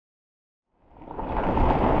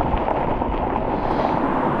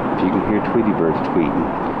hear Tweety birds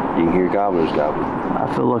tweeting. You can hear gobblers gobbling.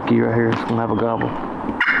 I feel lucky right here. It's gonna have a gobble.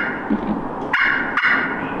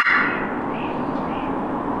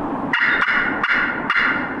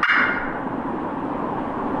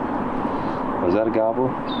 Was that a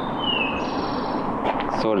gobbler?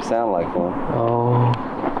 Sort of sounded like one. Oh.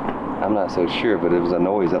 I'm not so sure, but it was a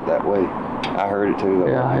noise up that way. I heard it too. Though.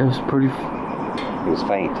 Yeah, it was pretty. It was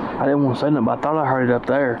faint. I didn't want to say nothing, but I thought I heard it up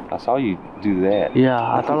there. I saw you do that. Yeah,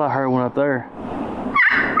 I thought I heard one up there.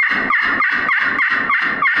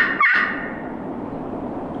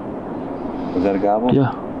 Was that a gobble?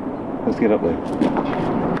 Yeah. Let's get up there.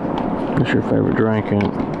 What's your favorite drink in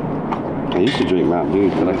it? I used to drink Mountain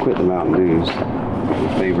Dews, but I quit the Mountain Dews.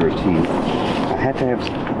 My favorite tea. I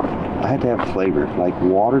had to have flavor. Like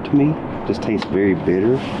water to me just tastes very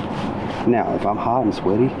bitter. Now, if I'm hot and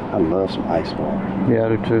sweaty, I love some ice water. Yeah, I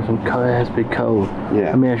do too. It has to be cold.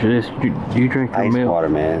 Yeah. Let me ask you this: do you drink your ice milk? water,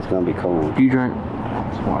 man. It's gonna be cold. Do you drink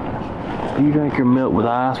Do you drink your milk with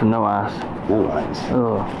ice or no ice? No ice.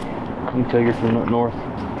 Oh, you tell you're from up north.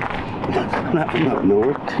 I'm not from up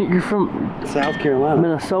north. You're from South Carolina.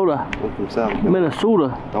 Minnesota. I'm from South Carolina.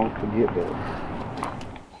 Minnesota. Don't forget that.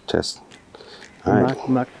 Test. All right. I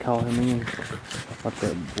might call him in. Like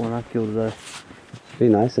that one I killed today. Be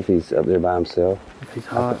nice if he's up there by himself. If he's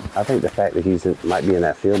hot. I think the fact that might be in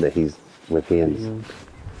that field that he's with hens.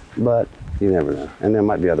 But you never know. And there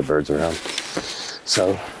might be other birds around.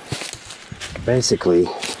 So basically,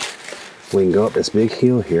 we can go up this big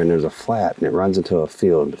hill here and there's a flat and it runs into a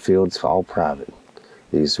field. The field's all private.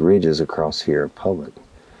 These ridges across here are public.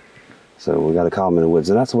 So we got to call them in the woods.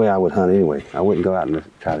 And that's the way I would hunt anyway. I wouldn't go out and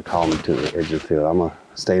try to call them into the edge of the field. I'm going to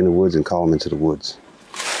stay in the woods and call them into the woods.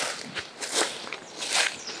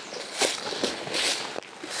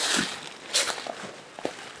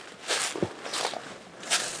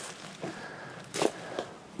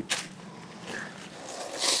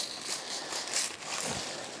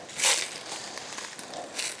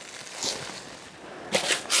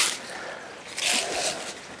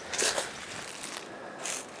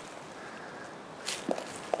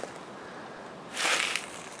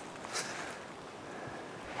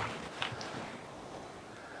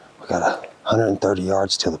 Got 130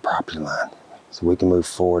 yards till the property line, so we can move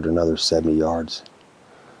forward another 70 yards.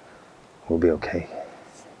 We'll be okay.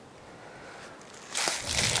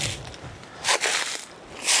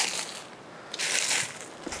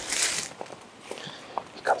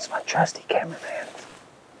 Here comes my trusty cameraman.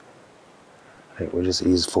 I think we'll just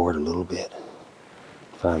ease forward a little bit,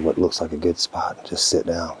 find what looks like a good spot, and just sit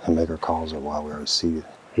down and make our calls while we're seated.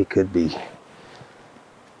 He could be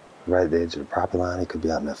right at the edge of the property line. He could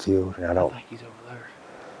be out in the field. And I think he's over there.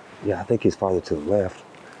 Yeah, I think he's farther to the left.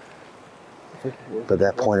 But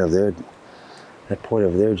that point over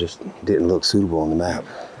there just didn't look suitable on the map.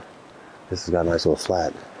 This has got a nice little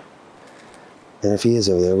flat. And if he is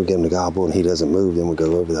over there, we get him to gobble and he doesn't move, then we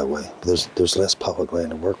go over that way. But there's less public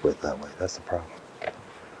land to work with that way. That's the problem.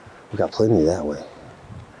 We got plenty that way.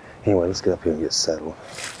 Anyway, let's get up here and get settled.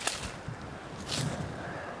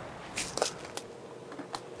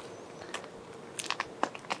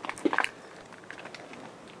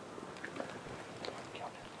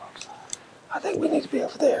 I think we need to be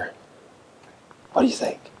over there. What do you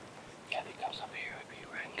think? Yeah, if he comes up here, it'd be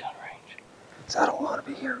right in gun range. So I don't want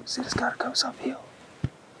to be here. See, this guy goes uphill.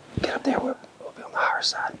 Get up there, we'll be on the higher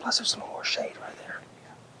side. Plus, there's some more shade right there.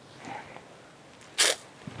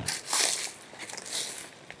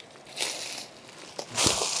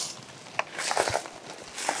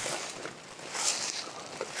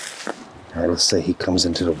 All right, let's say he comes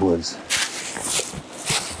into the woods.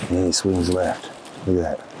 And then he swings left. Look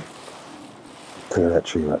at that. Clear that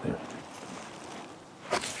tree right there.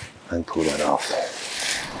 I can pull that off.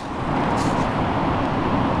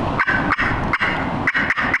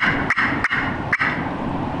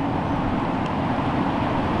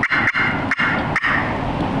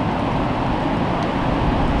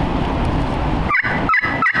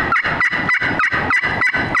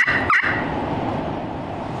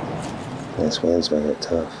 This wind's making it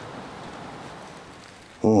tough.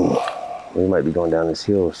 We might be going down this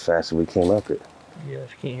hill as fast as we came up it. Yeah, I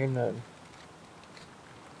can't hear nothing.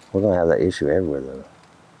 We're gonna have that issue everywhere though.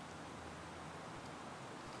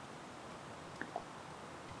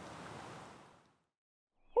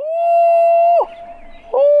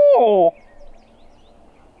 Oh!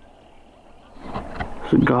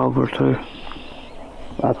 It's a gobbler too.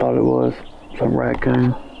 I thought it was some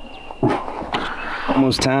raccoon.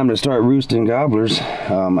 Almost time to start roosting gobblers.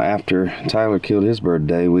 After Tyler killed his bird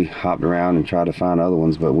today, we hopped around and tried to find other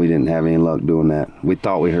ones, but we didn't have any luck doing that. We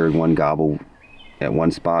thought we heard one gobble at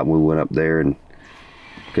one spot. We went up there and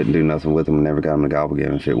couldn't do nothing with them. Never got them to gobble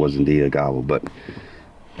again if it was indeed a gobble. But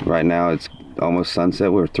right now it's almost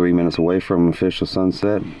sunset. We're 3 minutes away from official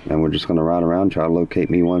sunset, and we're just going to ride around and try to locate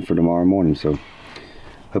me one for tomorrow morning. So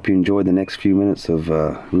hope you enjoyed the next few minutes of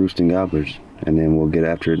roosting gobblers, and then we'll get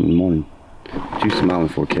after it in the morning. What you smiling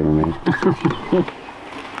for, cameraman?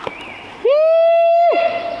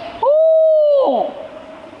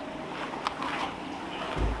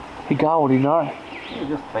 He gobbled, he not?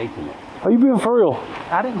 You're just faking it. Are you being for real?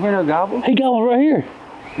 I didn't hear no gobble. He gobbled right here.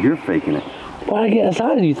 You're faking it. Why'd I get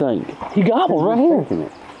inside, do you think? He gobbled right here. Faking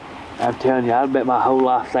it. I'm telling you, I'd bet my whole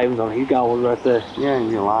life savings on it. He gobbled right there. Yeah,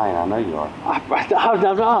 you're lying. I know you are. I'm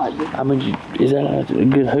not. I mean, is that a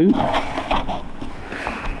good hoot?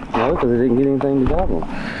 No, because I didn't get anything to gobble.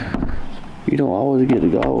 You don't always get to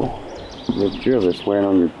gobble. It's true. They're swearing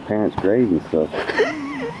on your parents' graves and stuff.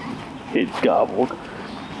 It's gobbled.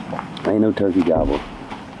 Ain't no turkey gobble.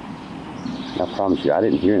 I promise you, I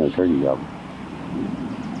didn't hear no turkey gobble.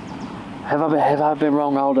 Have I been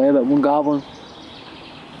wrong all day about one gobbling?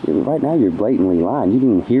 Yeah, right now you're blatantly lying. You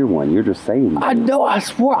didn't even hear one. You're just saying. I know. I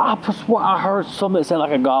swore I heard something that sounded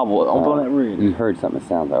like a gobble on that rig. You heard something that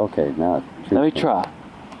sounds like, okay, now it's true. Let me try.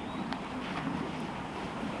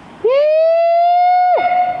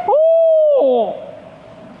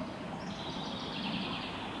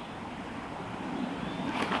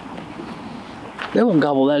 They wouldn't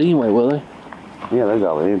gobble that anyway, will they? Yeah, they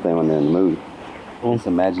gobble anything when they're in the mood. This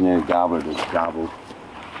imaginary gobbler just gobbled.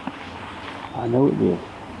 I know it did.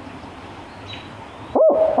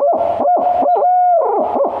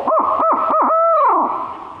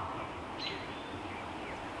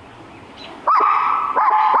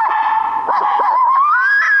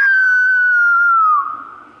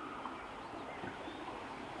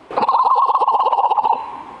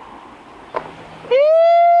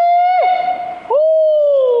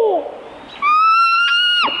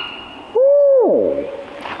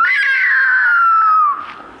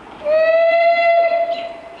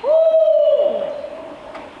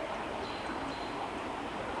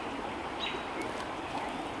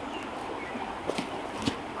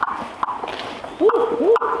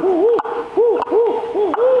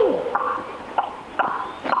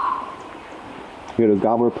 You hear those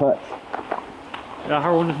gobbler putts? Yeah, I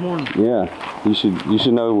heard one this morning. Yeah, you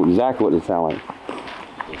should know exactly what they sound like.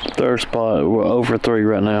 Third spot, we're over 3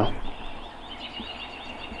 right now.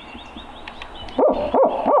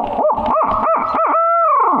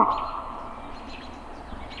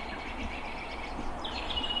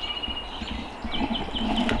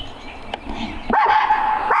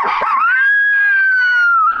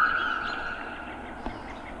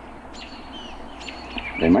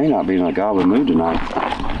 They may not be in a gobbler mood tonight.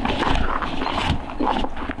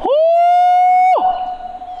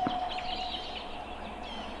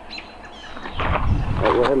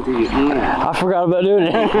 What happened to you? I forgot about doing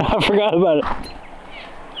it. I forgot about it.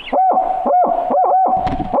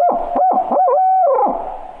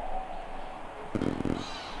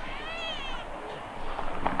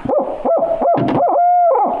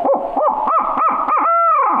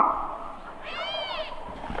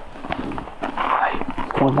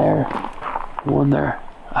 One there.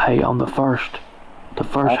 Hey, on the first I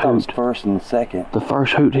thought it was hoot. first and second. The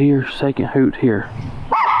first hoot here, second hoot here.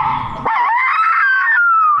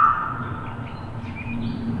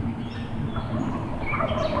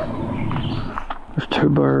 There's 2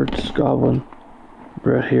 birds gobbling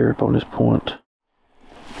right here up on this point.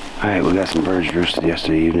 Alright, we got some birds roosted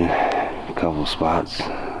yesterday evening. A couple of spots.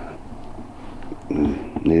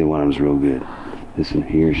 Neither one of them's real good. This one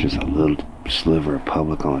here is just a little sliver of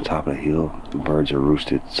public on the top of the hill. The birds are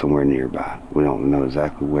roosted somewhere nearby. We don't know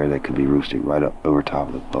exactly where they could be roosted, right up over top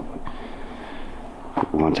of the public.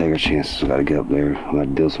 We want to take our chances. We got to get up there. We got to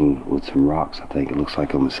deal with some rocks, I think it looks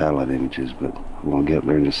like on the satellite images, but we want to get up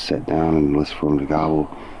there and just sit down and listen for them to gobble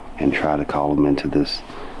and try to call them into this,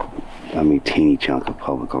 teeny chunk of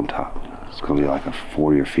public on top. It's going to be like a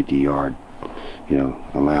 40 or 50 yard,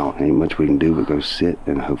 allowance. Ain't much we can do but go sit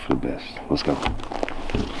and hope for the best. Let's go.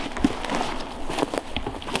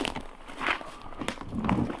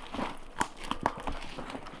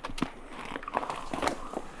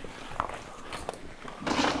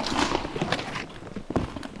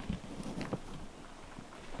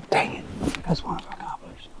 Dang it, that's one of our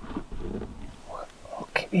gobblers. We'll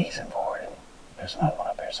keep easing forward. There's another one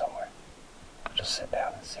up there somewhere. Just sit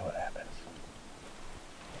down and see what happens.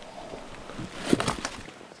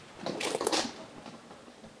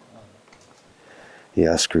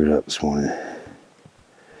 Yeah, I screwed up this morning.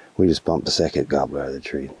 We just bumped the second gobbler out of the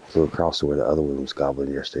tree. Flew across to where the other one was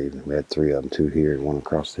gobbling yesterday evening. We had 3 of them, 2 here and 1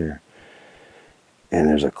 across there. And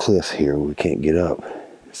there's a cliff here where we can't get up.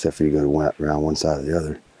 except for you go around one side or the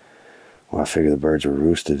other. Well, I figured the birds were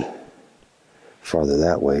roosted farther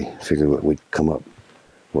that way. Figured we'd come up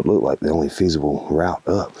what looked like the only feasible route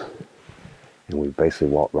up. And we basically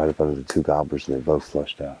walked right up under the two gobblers and they both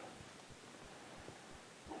flushed out.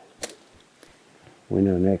 We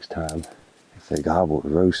know next time, if they gobble or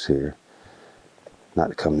roast here, not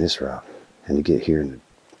to come this route. And to get here and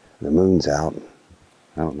the moon's out.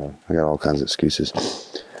 I don't know. I got all kinds of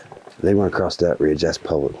excuses. They went across that ridge. That's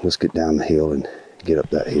public. Let's get down the hill and get up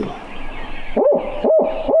that hill.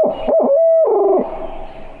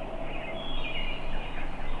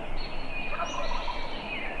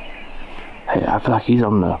 Hey, I feel like he's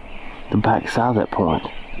on the back side of that point.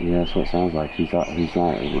 Yeah, that's what it sounds like. He's not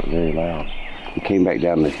very loud. We came back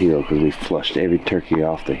down the hill because we flushed every turkey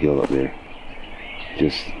off the hill up there.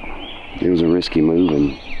 It was a risky move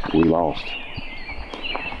and we lost.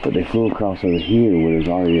 But they flew across over here where there's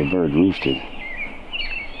already a bird roosted.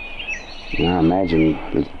 And I imagine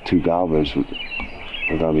the two gobblers were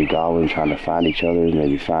going to be gobbling, trying to find each other,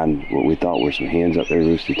 maybe find what we thought were some hens up there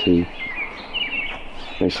roosted too.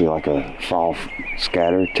 Basically like a fall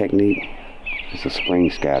scatter technique. It's a spring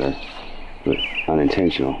scatter, but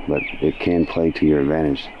unintentional, but it can play to your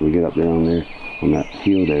advantage. We get up there on that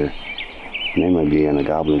hill there, and they might be in a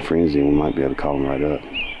gobbling frenzy and we might be able to call them right up.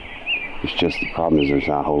 It's just the problem is there's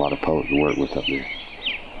not a whole lot of public to work with up there.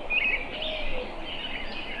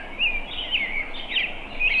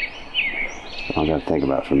 I gotta think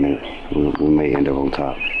about it for a minute. We may end up on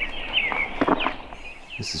top.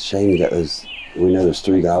 It's a shame you got those. We know there's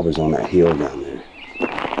 3 gobblers on that hill down there.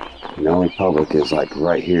 And the only public is like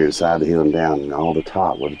right here inside the hill and down, and all the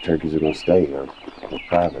top where the turkeys are gonna stay are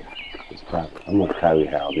private. It's private. I'm gonna coyote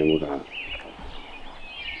howl, then we're gonna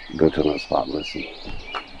go to another spot and listen.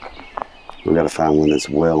 We gotta find one that's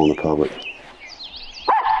well on the public.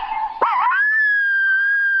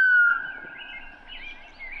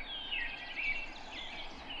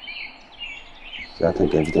 So I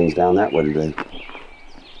think everything's down that way today.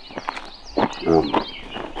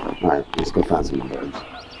 Alright, let's go find some more birds.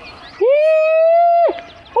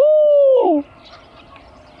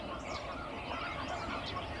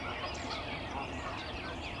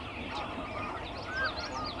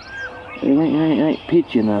 It ain't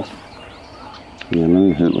pitching us. Yeah, let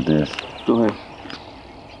me hit with this. Go ahead.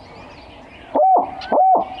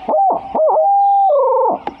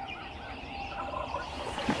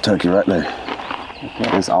 Turkey right there.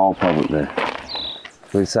 Okay. It's all public there.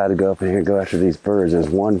 We decided to go up in here and go after these birds. There's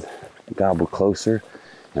one gobble closer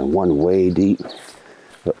and one way deep.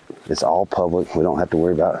 But it's all public. We don't have to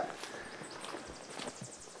worry about it.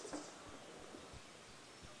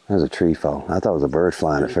 There's a tree fall. I thought it was a bird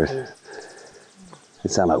flying at first. It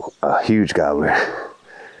sounded like a huge gobbler.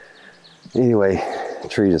 Anyway, the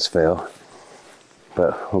tree just fell.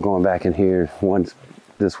 But we're going back in here. One's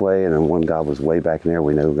this way and then one gobbler's way back in there.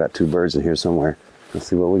 We know we've got 2 birds in here somewhere. Let's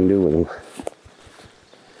see what we can do with them.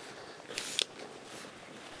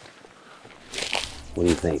 What do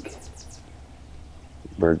you think?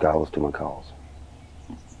 Bird gobbles to my calls.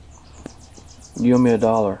 You owe me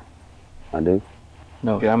 $1. I do?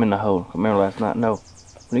 No, I'm in the hole. Remember last night? No.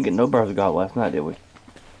 We didn't get no birds to gobble last night, did we?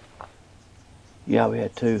 Yeah, we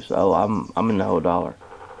had 2, so I'm in the whole $1.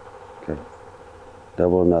 Okay.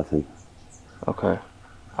 Double or nothing. Okay.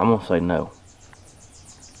 I'm gonna say no.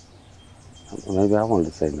 Maybe I wanted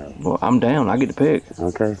to say no. Well, I'm down. I get to pick.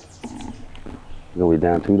 Okay. We're gonna be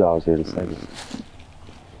down $2 here in a second.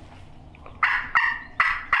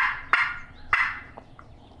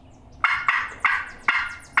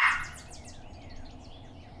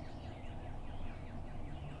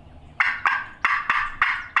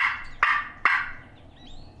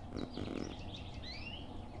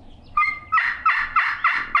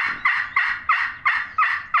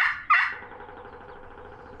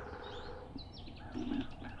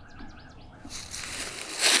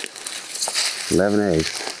 $11 eggs.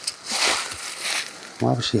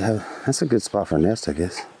 Why would she have? That's a good spot for a nest, I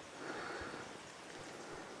guess.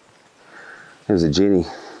 There's a Jenny.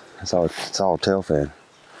 It's all tail fan.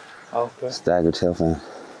 Okay. Staggered tail fan.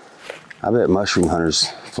 I bet mushroom hunters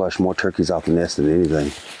flush more turkeys off the nest than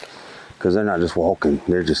anything, because they're not just walking;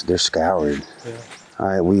 they're scouring. Yeah. All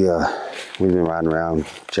right, we've been riding around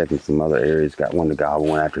checking some other areas. Got one to gobble.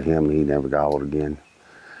 Went after him, and he never gobbled again.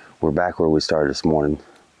 We're back where we started this morning.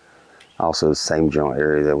 Also the same general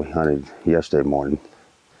area that we hunted yesterday morning.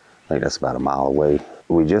 I think that's about a mile away.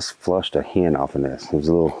 We just flushed a hen off a nest. It was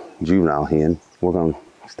a little juvenile hen. We're gonna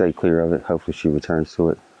stay clear of it. Hopefully she returns to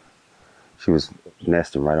it. She was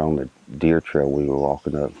nesting right on the deer trail we were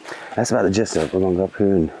walking up. That's about the gist of it. We're gonna go up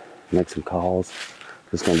here and make some calls,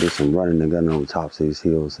 Just gonna do some running and gunning on the tops of these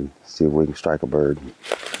hills and see if we can strike a bird and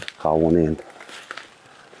call one in.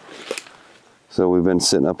 So we've been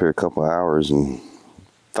sitting up here a couple of hours and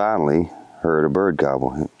finally heard a bird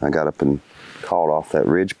gobble. I got up and called off that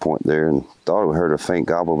ridge point there and thought we heard a faint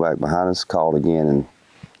gobble back behind us, called again and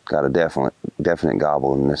got a definite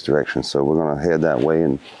gobble in this direction. So we're gonna head that way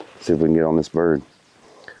and see if we can get on this bird.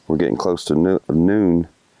 We're getting close to noon.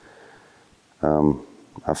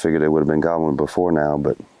 I figured they would have been gobbling before now,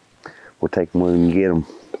 but we'll take them when we can get them.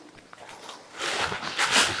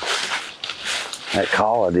 That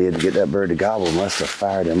call I did to get that bird to gobble must have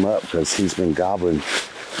fired him up, because he's been gobbling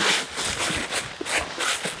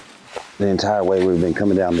the entire way we've been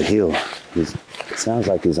coming down the hill. It sounds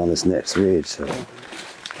like he's on this next ridge, so.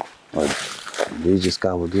 Or did he just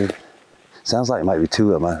gobble again? Sounds like it might be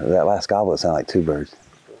two of them. That last gobble, it sounded like two birds.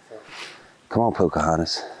 Come on,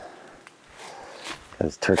 Pocahontas. Got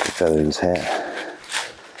his turkey feather in his hat.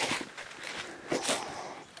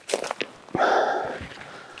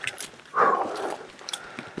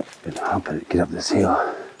 Been humping it, get up this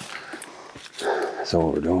hill. So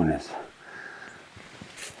what we're doing is,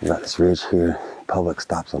 we got this ridge here, public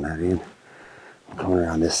stops on that end. I'm coming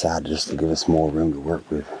around this side just to give us more room to work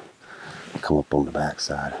with. Come up on the back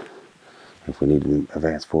side. If we need to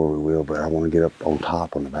advance forward, we will, but I want to get up on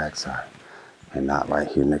top on the back side and not right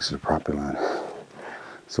here next to the property line.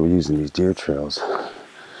 So we're using these deer trails to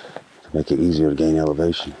make it easier to gain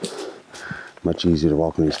elevation. Much easier to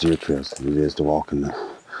walk on these deer trails than it is to walk in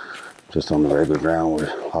just on the regular ground where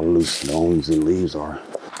all the loose stones and leaves are.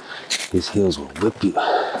 These hills will whip you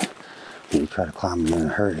when you try to climb them in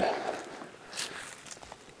a hurry.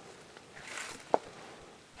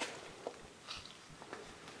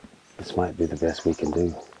 This might be the best we can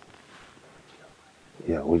do.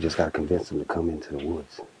 Yeah, we just got to convince them to come into the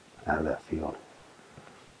woods out of that field.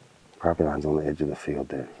 Property line's on the edge of the field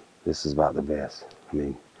there. This is about the best. I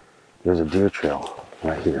mean, there's a deer trail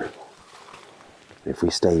right here. If we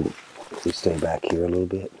stay back here a little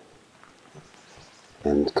bit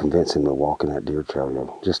and convince him to walk in that deer trail, you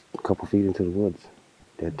know, just a couple feet into the woods,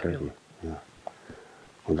 dead turkey. Yeah.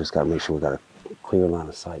 We just got to make sure we got a clear line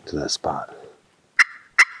of sight to that spot.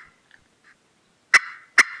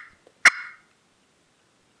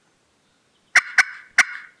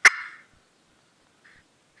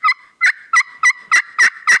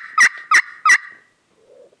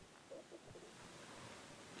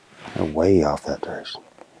 They're way off that direction.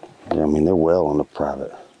 Yeah, I mean, they're well on the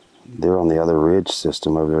private. They're on the other ridge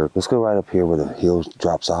system over there. Let's go right up here where the hill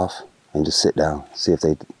drops off and just sit down, see if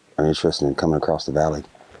they are interested in coming across the valley.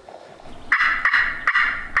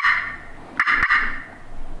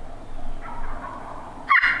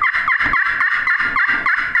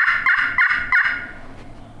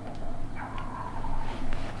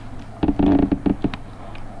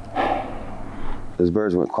 Those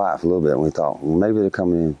birds went quiet for a little bit and we thought, well, maybe they're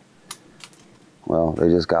coming in. Well, they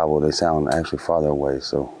just gobbled. They sound actually farther away,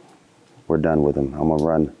 so we're done with them. I'm gonna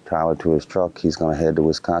run Tyler to his truck. He's gonna head to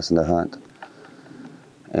Wisconsin to hunt.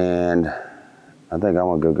 And I think I'm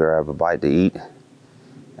gonna go grab a bite to eat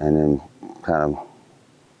and then kind of,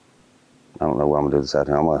 I don't know what I'm gonna do this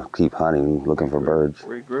afternoon. I'm gonna keep hunting, looking for birds.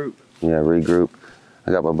 Regroup. Yeah, regroup.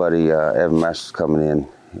 I got my buddy Evan Masters coming in,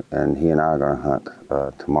 and he and I are gonna hunt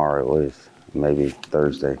tomorrow at least, maybe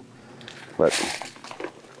Thursday. But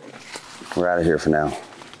we're out of here for now.